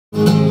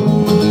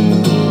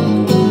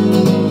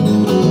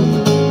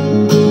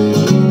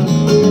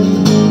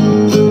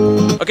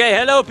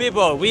Hello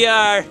people, we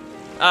are,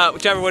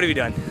 Trevor, what are we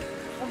doing?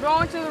 We're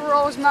going to the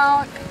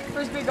Rosemount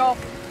Frisbee Golf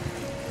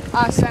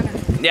Center.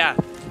 Yeah,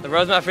 the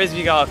Rosemount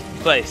Frisbee Golf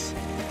place.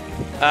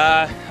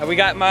 We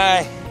got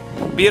my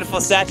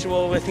beautiful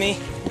satchel with me,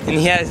 and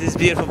he has his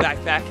beautiful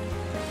backpack.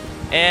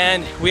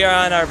 And we are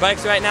on our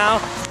bikes right now.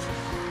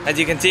 As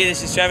you can see,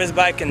 this is Trevor's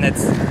bike, and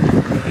that's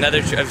another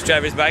of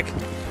Trevor's bike.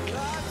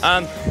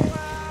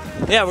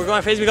 Yeah, we're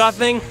going Frisbee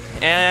golfing,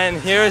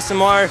 and here is some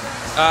more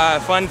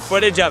fun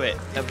footage of it,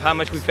 of how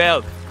much we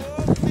failed.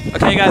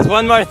 Okay guys,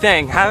 one more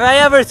thing. Have I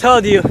ever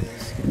told you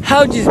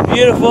how just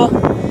beautiful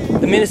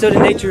the Minnesota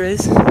nature is?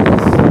 Just look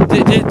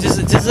at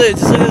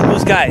the blue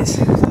skies,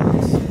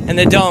 and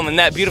the dome, and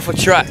that beautiful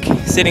truck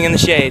sitting in the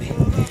shade.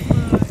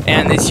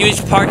 And this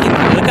huge parking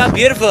lot. Look how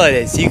beautiful it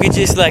is. You could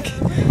just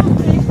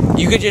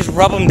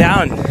rub them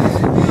down. Look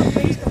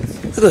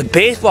at those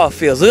baseball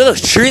fields. Look at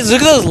those trees.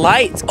 Look at those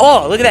lights.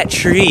 Oh, look at that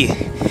tree.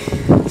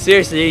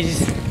 Seriously,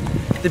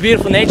 the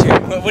beautiful nature.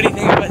 What do you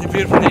think about the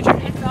beautiful nature?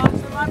 It's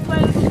awesome. I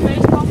played at the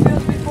baseball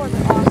fields before.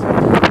 They're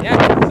awesome.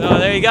 Yeah. So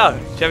there you go.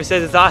 Trevor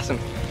says it's awesome.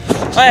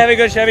 All right, have a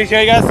good Chevy. Show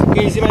you guys. Can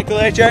you see my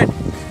Kool-Aid shirt?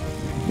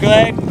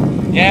 Kool-Aid.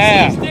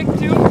 Yeah. Stick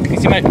too.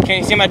 Can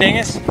you see my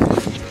dingus?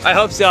 I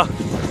hope so.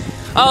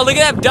 Oh, look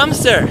at that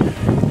dumpster.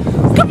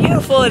 Look how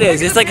beautiful it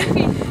is. It's like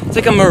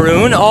a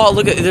maroon. Oh,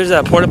 look at, there's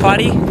a porta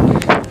potty.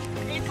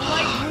 It's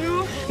light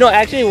blue. No,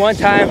 actually one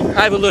time,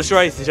 I have a little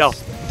story to tell.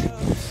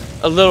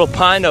 A little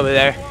pond over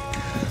there.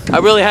 I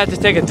really had to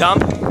take a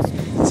dump.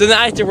 So then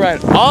I had to run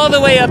all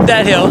the way up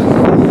that hill.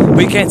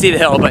 We can't see the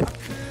hill, but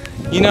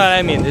you know what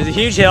I mean. There's a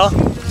huge hill.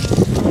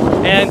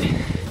 And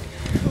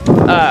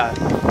I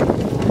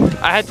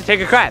had to take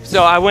a crap.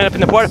 So I went up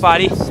in the porta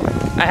potty.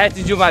 I had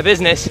to do my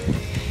business.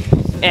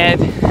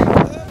 And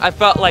I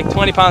felt like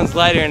 20 pounds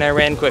lighter and I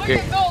ran quicker.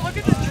 Look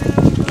at this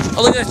tree.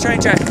 Oh, look at this train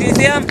track. Can you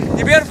see them?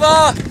 They're beautiful!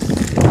 Oh,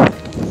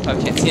 I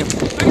can't see them.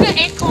 Look at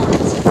the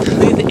acorns Look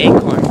at the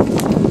acorn.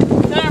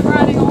 that I'm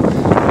riding over.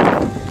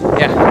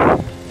 Yeah.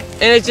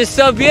 And it's just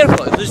so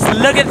beautiful. Just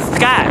look at the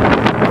sky.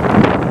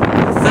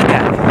 Just look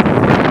at it.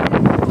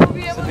 We'll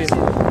be able to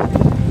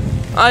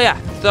see. Oh yeah.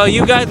 So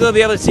you guys will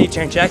be able to see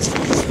train tracks.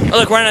 Oh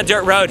look, we're on a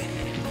dirt road.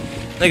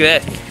 Look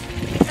at this.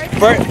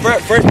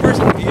 First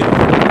person view.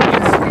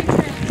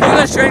 Look at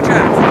those train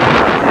tracks.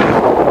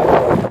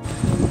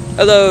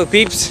 Hello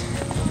peeps.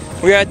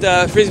 We're at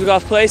the Frisbee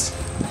golf place.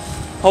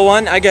 Hole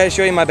 1, I gotta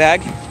show you my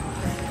bag.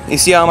 You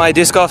see all my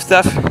disc golf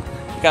stuff?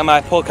 Got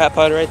my polecat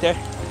putter right there.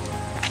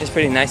 It's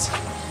pretty nice.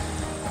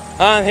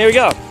 Here we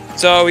go.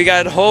 So we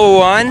got hole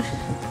 1.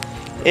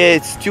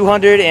 It's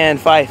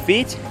 205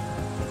 feet.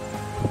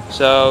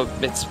 So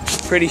it's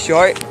pretty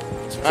short.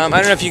 I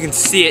don't know if you can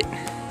see it.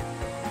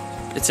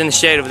 It's in the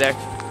shade over there.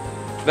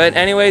 But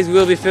anyways,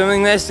 we'll be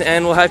filming this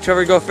and we'll have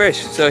Trevor go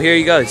first. So here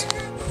he goes.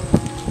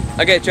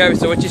 Okay, Trevor,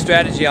 so what's your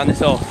strategy on this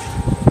hole?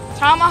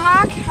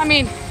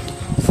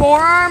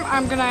 Forearm,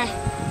 I'm gonna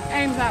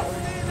aim that way.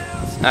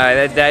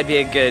 Alright, that'd be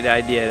a good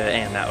idea to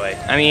aim that way.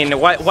 I mean,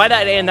 why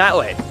not aim that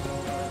way?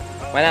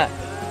 Why not?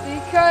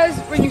 Because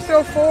when you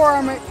throw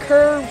forearm, it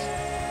curves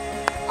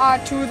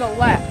to the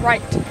left,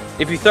 right.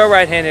 If you throw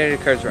right-handed,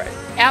 it curves right.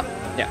 Yep.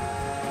 Yeah.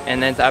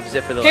 And then it's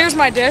opposite for the Here's left.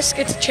 my disc.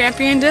 It's a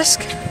champion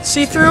disc,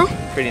 see-through.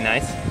 Pretty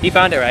nice. You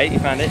found it, right? You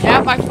found it?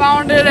 Yep, I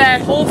found it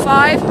at hole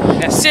 5,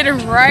 Yeah.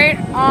 sitting right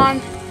on.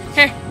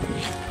 Here,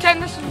 Ken,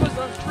 this was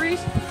the trees.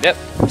 Yep.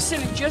 I'm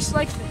sitting just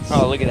like this.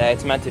 Oh, look at that.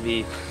 It's meant to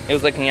be. It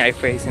was looking at your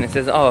face and it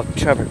says, oh,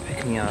 Trevor,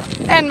 pick me up.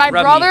 And my Rub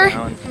me brother,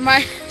 down.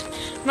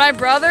 my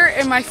brother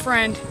and my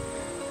friend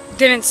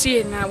didn't see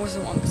it, and I was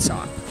the one that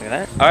saw it. Look at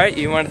that. All right,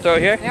 you want to throw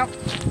it here? Yep.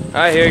 All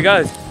right, here he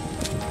goes.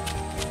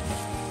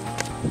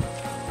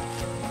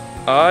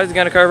 Oh, it's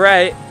gonna curve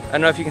right. I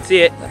don't know if you can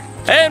see it.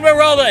 And we're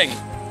rolling.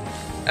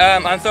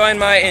 I'm throwing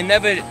my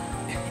Innova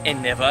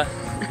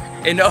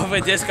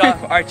Disc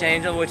Golf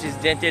Archangel, which is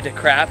dented to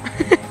crap.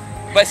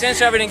 But since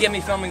Trevor didn't get me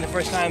filming the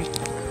first time,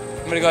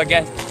 I'm gonna go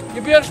again.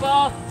 You're beautiful.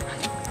 I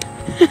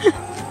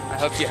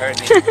hope you heard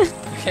me.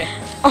 Okay.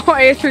 Oh,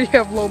 Andrew, you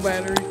have low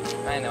battery.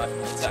 I know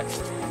it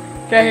sucks.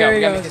 Okay, here we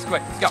he gotta make goes. this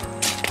quick. Let's go.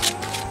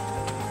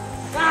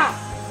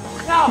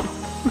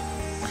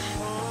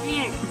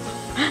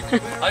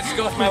 I'll just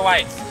go with my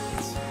white.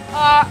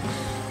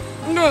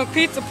 I'm doing a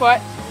pizza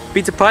putt.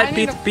 Pizza putt,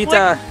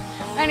 pizza.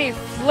 I need to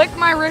flick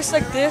my wrist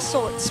like this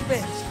so it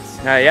spins.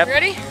 Alright, yep.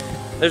 Ready?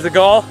 There's the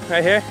goal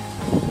right here.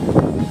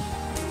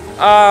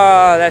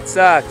 Oh, that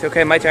sucked.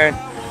 Okay, my turn.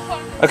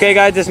 Okay,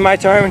 guys, this is my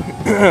turn.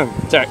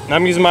 Sorry,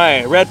 I'm using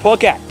my red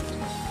polecat.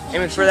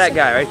 Aiming for that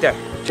guy right there.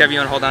 Trevor, you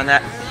want to hold on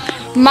that?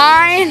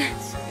 Mine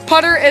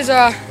putter is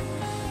a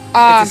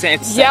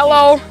it's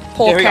yellow Here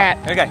polecat.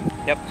 we go. Okay.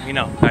 Yep, you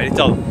know. Alright, it's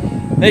over.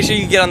 Make sure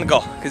you get on the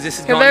goal, because this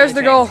is Okay, going there's in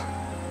the chains. goal.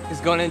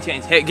 It's going in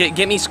chains. Hey,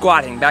 get me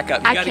squatting. Back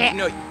up. You I gotta can't.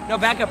 No,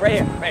 back up right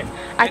here. Right here. You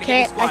I gotta get me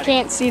can't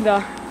squatting. see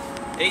the.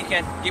 Yeah, you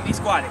can. Get me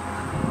squatting.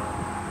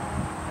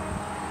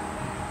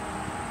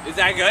 Is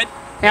that good?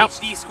 Yep.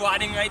 HD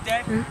squatting right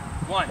there.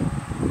 1, 2.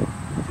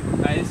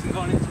 Alright, this is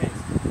going in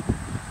chains.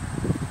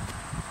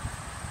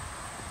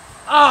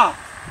 Ah!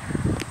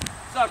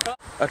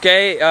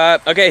 Okay,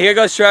 okay, here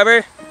goes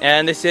Trevor,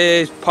 and this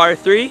is par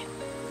 3,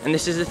 and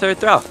this is the 3rd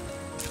throw.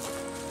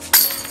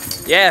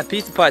 Yeah,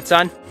 pizza putt,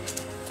 son.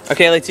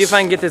 Okay, let's see if I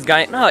can get this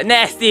guy in. Oh,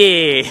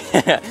 nasty!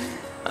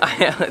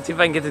 Let's see if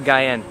I can get this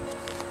guy in.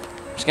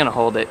 I'm just gonna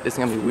hold it. This is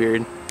gonna be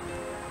weird.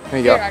 Here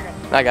we go. Here,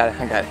 I got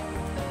it.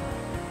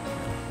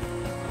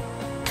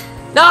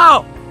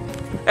 No!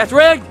 That's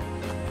rigged!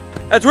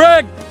 That's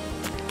rigged!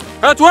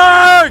 That's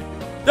rigged!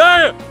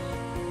 Damn it!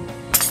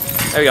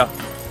 There we go.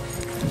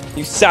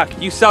 You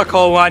suck,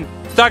 hole 1.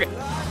 Suck it.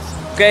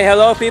 Okay,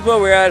 hello people,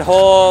 we're at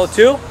hole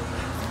 2.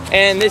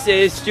 And this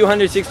is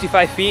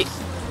 265 feet.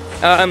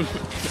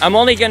 I'm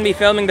only gonna be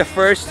filming the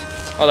first.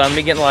 Hold on, let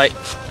me get light.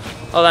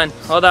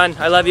 Hold on,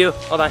 I love you.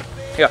 Hold on,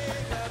 here.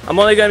 I'm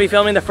only gonna be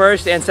filming the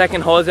first and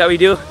second holes that we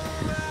do.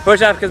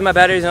 First off, because my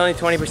battery is only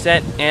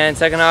 20%, and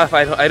second off,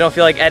 I don't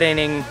feel like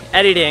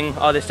editing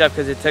all this stuff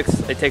because it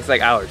takes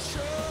like hours.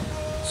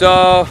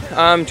 So,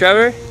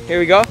 Trevor, here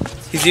we go.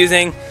 He's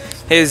using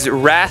his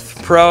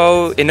Wrath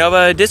Pro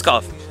Innova disc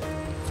golf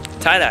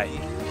tie-dye.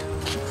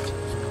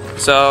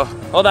 So,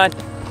 hold on.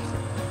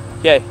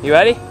 Okay, you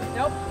ready?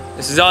 Nope.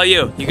 This is all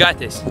you. You got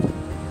this.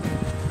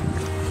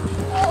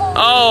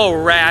 Oh,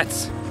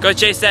 rats! Go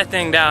chase that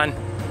thing down.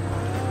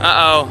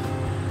 Uh-oh.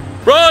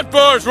 Run,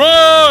 Forrest,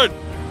 run!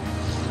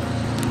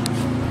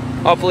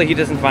 Hopefully he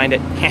doesn't find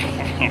it.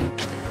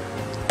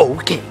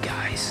 Okay,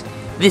 guys.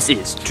 This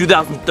is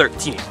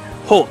 2013,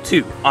 hole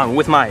 2 on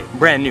with my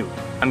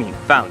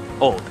found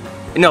old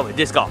Innova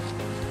disc golf.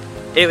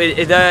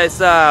 It's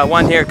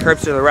one here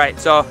curves to the right.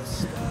 So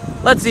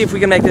let's see if we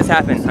can make this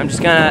happen. I'm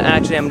just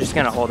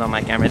gonna hold on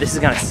my camera. This is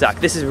gonna suck.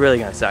 This is really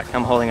gonna suck.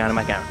 I'm holding on to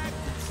my camera.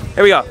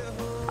 Here we go.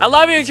 I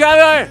love you,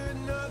 Trevor.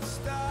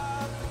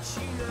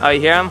 Oh, you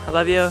hear him? I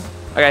love you.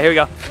 Okay, here we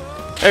go.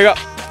 Here we go.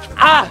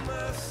 Ah!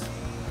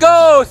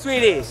 Go,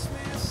 sweeties!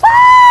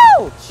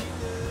 Woo!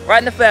 Right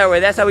in the fairway.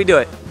 That's how we do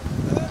it.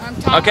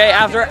 Okay,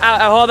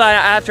 hold on.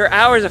 After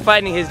hours of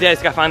finding his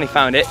disc, I finally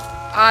found it.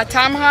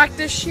 Tomahawk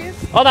this shit.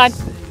 Hold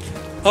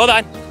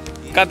on.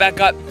 Got back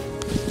up.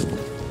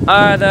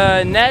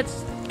 The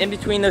net's in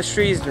between those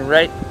trees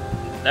right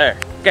there.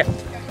 Okay.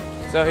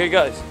 So here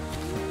goes.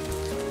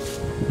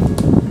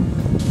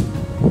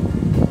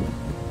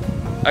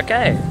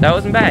 Okay, that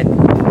wasn't bad.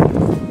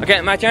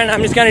 Okay, my turn.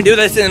 I'm just gonna do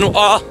this in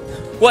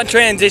one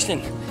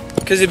transition,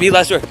 because it'd be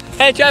less work.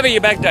 Hey, Trevor, you're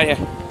back down here.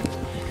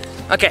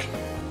 Okay.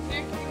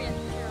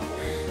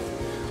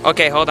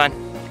 Okay, hold on.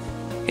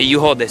 Hey, you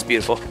hold this,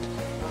 beautiful.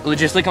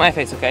 Just look at my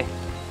face, okay?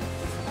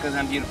 Because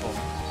I'm beautiful.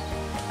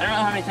 I don't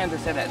know how many times I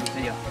said that in this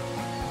video.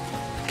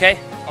 Okay,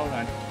 hold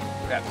on.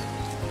 Grab.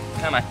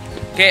 Come on.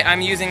 Okay,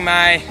 I'm using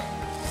my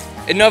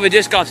Innova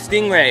Disc Golf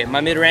Stingray,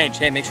 my mid-range.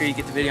 Hey, make sure you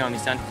get the video on me,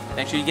 son.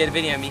 Make sure you get a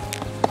video on me.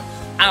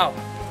 Ow.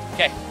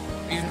 Okay,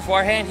 I'm using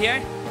forehand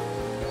here.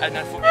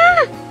 Not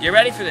forehand. You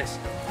ready for this?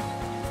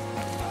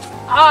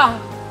 Ah!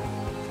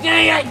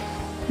 Dang it!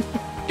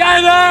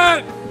 Dang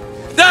it!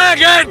 Dang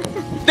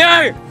it!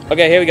 Dang it!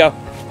 Okay, here we go.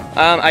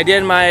 I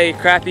did my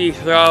crappy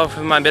throw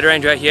from my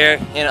mid-range right here,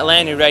 and it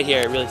landed right here.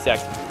 It really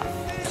sucked.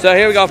 So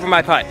here we go for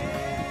my putt.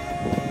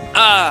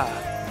 Ah!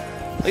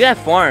 Look at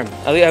that form.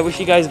 I wish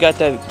you guys got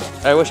that.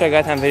 I wish I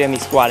got that video of me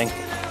squatting.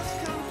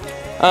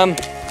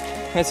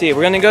 Let's see.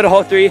 We're gonna go to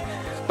hole 3,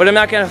 but I'm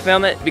not gonna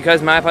film it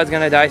because my iPod's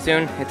gonna die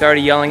soon. It's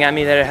already yelling at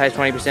me that it has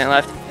 20%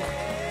 left.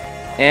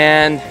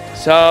 And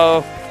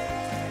so,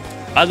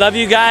 I love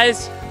you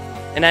guys,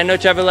 and I know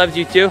Trevor loves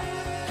you too.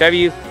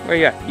 Trevor, where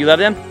you at? You love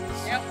them?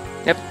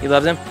 Yep, he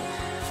loves them.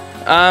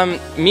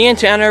 Me and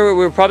Tanner,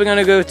 we're probably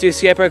gonna go to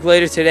Skatepark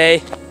later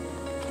today.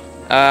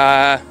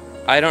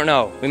 I don't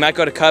know. We might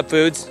go to Cub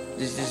Foods,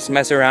 just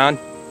mess around.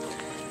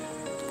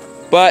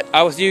 But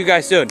I will see you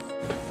guys soon.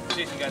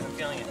 Seriously, guys, I'm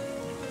feeling it.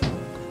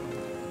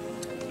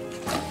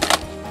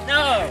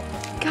 No!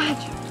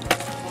 Gotcha.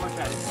 One more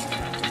try.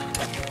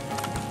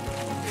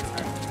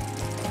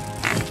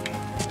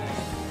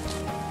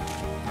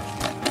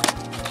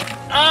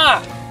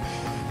 Ah!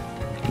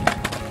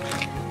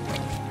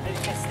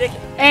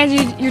 And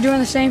you're doing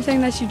the same thing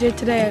that you did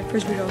today at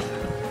Frisbee golf.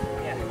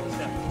 Yeah,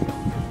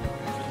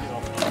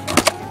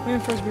 We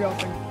went Frisbee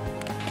golfing.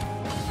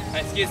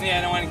 Excuse me,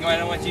 I don't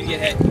want you to get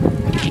hit.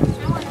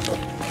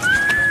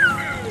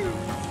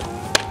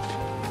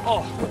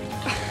 Oh,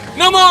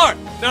 no more!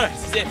 No,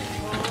 this is it.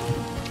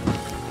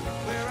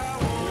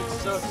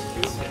 It's so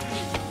stupid.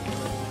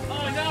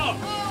 Oh no!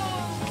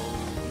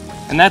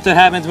 And that's what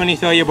happens when you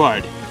throw your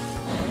board.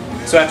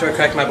 So after I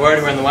cracked my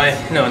board, we're in the Y.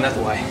 No, not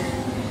the Y.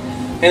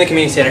 In the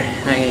community center.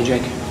 I get a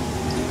drink.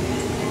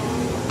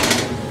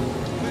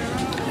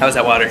 How was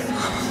that water?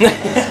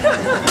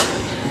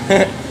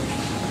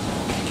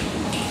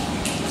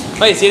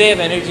 Wait, see they have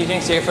energy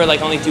drinks here for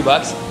like only $2?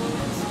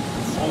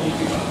 Only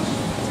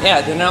 $2?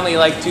 Yeah, they're normally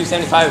like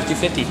 $2.75 or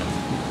 $2.50.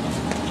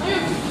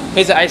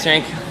 Here's the ice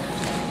rink.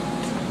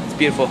 It's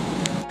beautiful.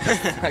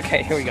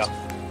 Okay, here we go.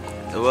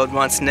 The world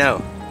wants to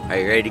know, are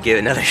you ready to give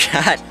another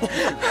shot?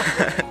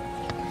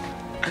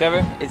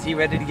 Trevor, is he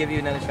ready to give you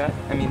another shot?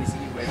 I mean, is he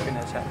ready for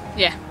another shot?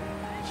 Yeah.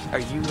 Are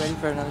you ready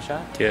for another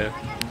shot? Yeah.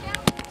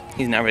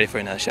 He's not ready for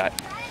another shot.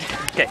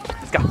 Okay,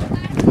 let's go.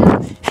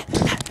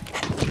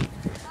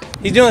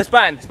 He's doing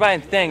the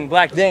spine thing.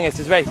 Black dingus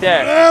is right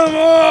there.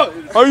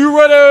 Are you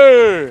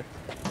ready?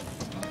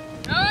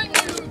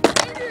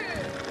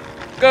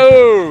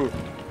 Go!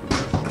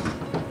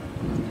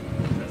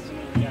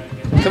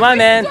 Come on,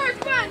 man.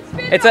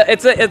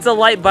 It's a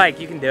light bike.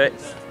 You can do it.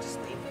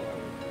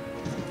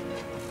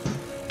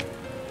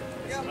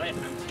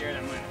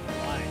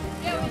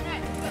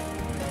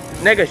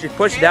 Nigga should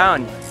push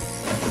down.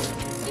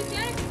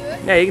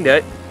 Yeah, you can do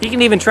it. He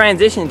can even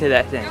transition to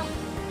that thing.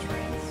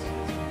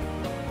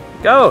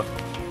 Go!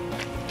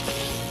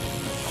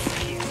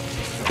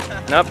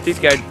 Nope, too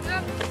scared.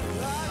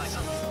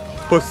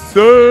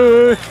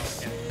 Pussy!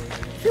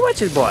 See, watch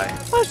this boy.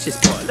 Watch this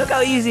boy. Look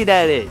how easy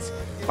that is.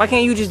 Why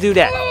can't you just do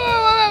that?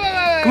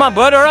 Come on,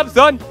 butter up,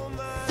 son.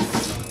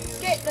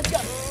 Okay, let's go.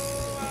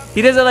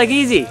 He does it like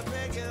easy.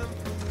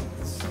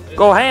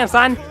 Go ham,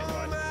 son.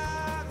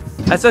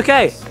 That's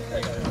okay.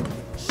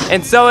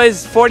 And so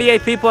is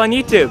 48 people on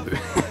YouTube.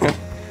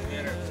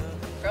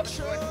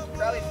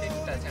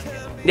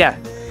 Yeah.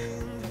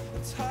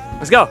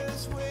 Let's go.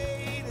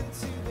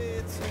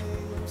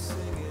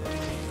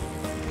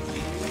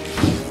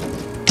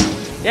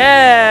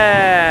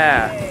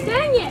 Yeah!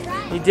 Dang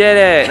it! You did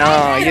it.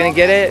 Oh, you didn't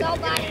get it? No,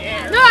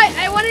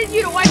 I wanted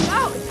you to wipe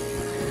out.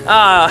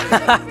 Oh. It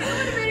would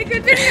have been a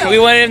good video. We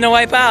wanted him to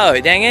wipe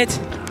out. Dang it.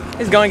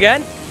 He's going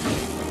good.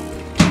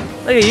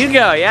 Look at you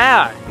go.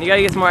 Yeah. You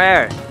gotta get some more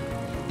air.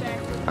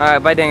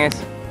 Alright, bye,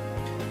 dingus.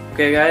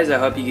 Okay, guys, I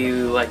hope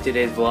you liked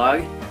today's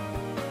vlog.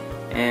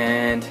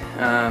 And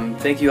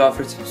thank you all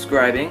for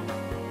subscribing.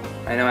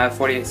 I know I have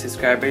 48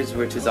 subscribers,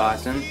 which is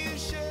awesome.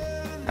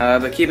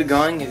 But keep it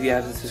going. If you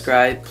haven't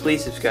subscribed,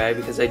 please subscribe,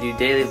 because I do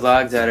daily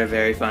vlogs that are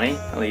very funny,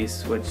 at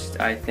least which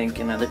I think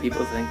and other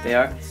people think they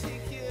are.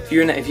 If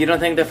you don't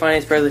think they're funny,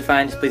 it's perfectly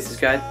fine. Just please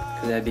subscribe,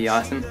 because that'd be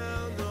awesome.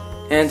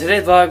 And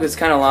today's vlog was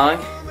kind of long,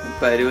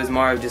 but it was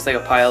more of just like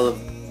a pile of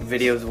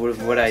videos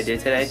of what I did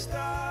today.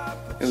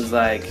 It was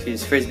like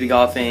just frisbee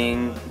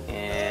golfing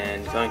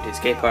and going to a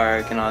skate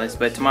park and all this.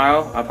 But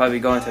tomorrow I'll probably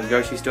be going to the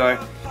grocery store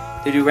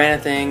to do random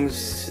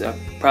things.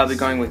 Probably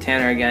going with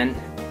Tanner again.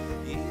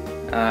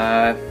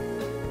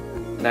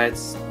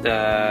 That's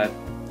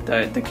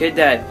the kid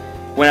that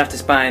went off the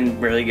spine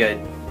really good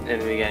in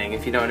the beginning.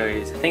 If you don't know who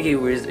he is, I think he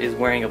is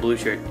wearing a blue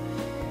shirt.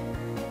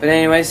 But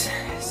anyways,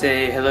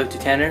 say hello to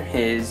Tanner.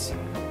 His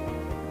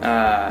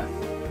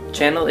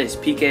channel is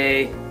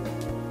PK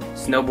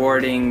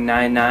Snowboarding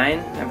 99.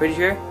 I'm pretty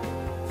sure,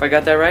 if I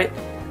got that right.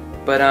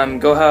 But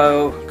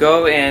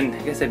go and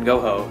like I said,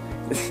 go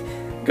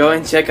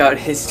and check out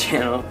his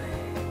channel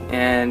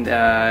and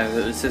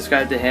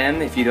subscribe to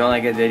him if you don't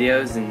like his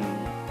videos, and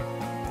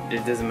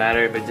it doesn't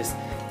matter, but just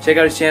check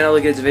out his channel,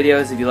 look at his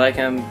videos. If you like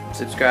him,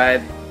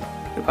 subscribe.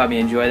 You'll probably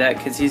enjoy that,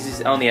 because he's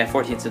just only at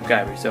 14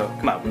 subscribers, so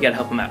come on, we gotta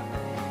help him out.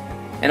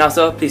 And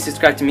also, please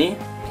subscribe to me,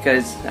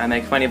 because I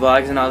make funny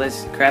vlogs and all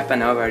this crap. I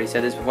know I've already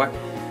said this before,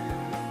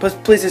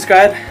 but please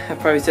subscribe. I've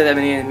probably said that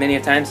many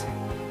times.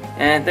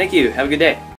 And thank you. Have a good day.